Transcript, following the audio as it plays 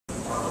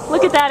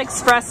Look at that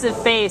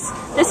expressive face.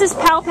 This is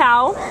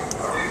PauPau.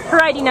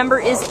 Her ID number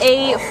is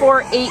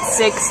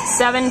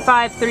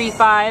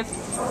A4867535.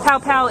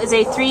 PauPau is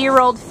a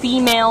 3-year-old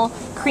female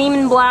cream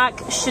and black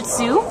Shih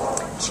Tzu.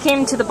 She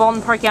came to the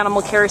Baldwin Park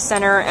Animal Care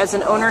Center as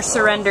an owner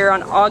surrender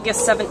on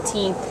August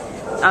 17th.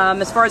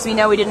 As far as we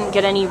know, we didn't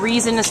get any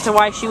reason as to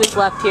why she was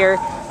left here,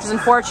 which is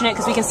unfortunate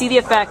because we can see the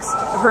effects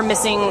of her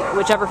missing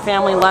whichever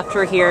family left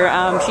her here.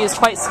 She is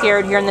quite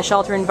scared here in the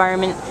shelter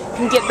environment. We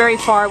can get very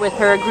far with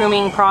her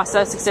grooming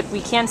process, except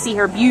we can see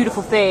her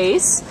beautiful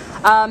face.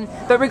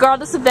 But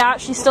regardless of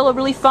that, she's still a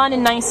really fun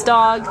and nice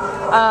dog.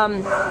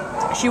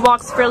 She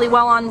walks fairly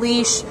well on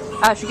leash.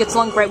 She gets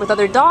along great with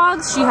other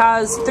dogs. She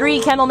has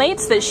 3 kennel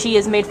mates that she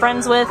has made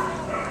friends with.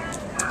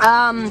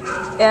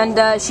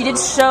 She did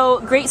show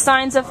great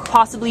signs of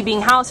possibly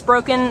being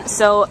housebroken,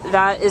 so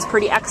that is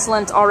pretty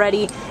excellent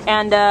already.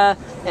 And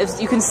as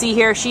you can see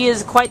here, she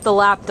is quite the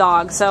lap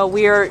dog, so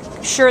we are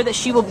sure that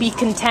she will be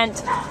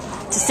content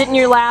to sit in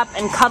your lap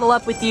and cuddle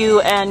up with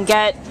you and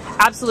get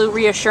absolute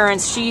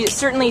reassurance. She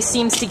certainly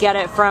seems to get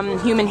it from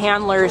human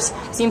handlers,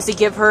 seems to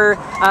give her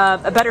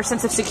a better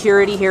sense of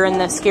security here in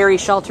the scary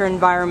shelter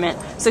environment.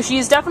 So she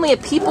is definitely a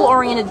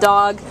people-oriented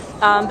dog,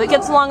 but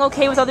gets along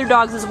okay with other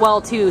dogs as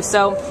well too.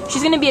 So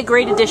she's going to be a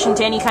great addition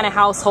to any kind of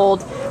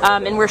household,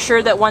 and we're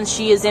sure that once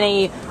she is in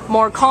a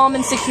more calm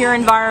and secure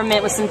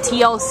environment with some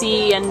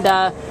TLC and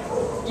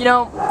you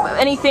know,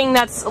 anything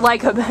that's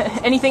like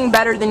anything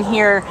better than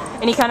here,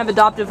 any kind of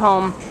adoptive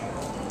home,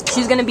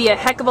 she's going to be a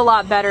heck of a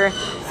lot better,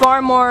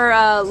 far more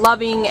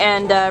loving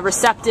and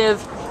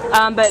receptive.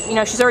 But you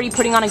know, she's already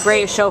putting on a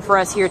great show for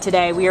us here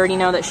today. We already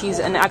know that she's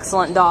an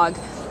excellent dog.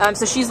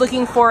 So she's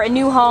looking for a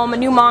new home, a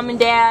new mom and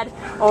dad,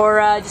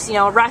 or just, you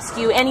know,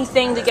 rescue,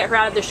 anything to get her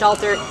out of the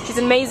shelter. She's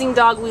an amazing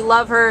dog. We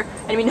love her,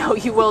 and we know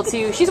you will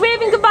too. She's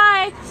waving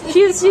goodbye.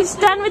 She's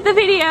done with the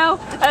video.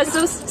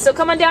 So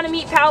come on down and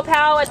meet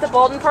PauPau at the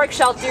Baldwin Park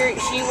shelter.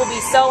 She will be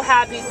so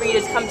happy for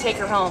you to come take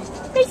her home.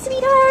 Bye,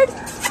 sweetheart.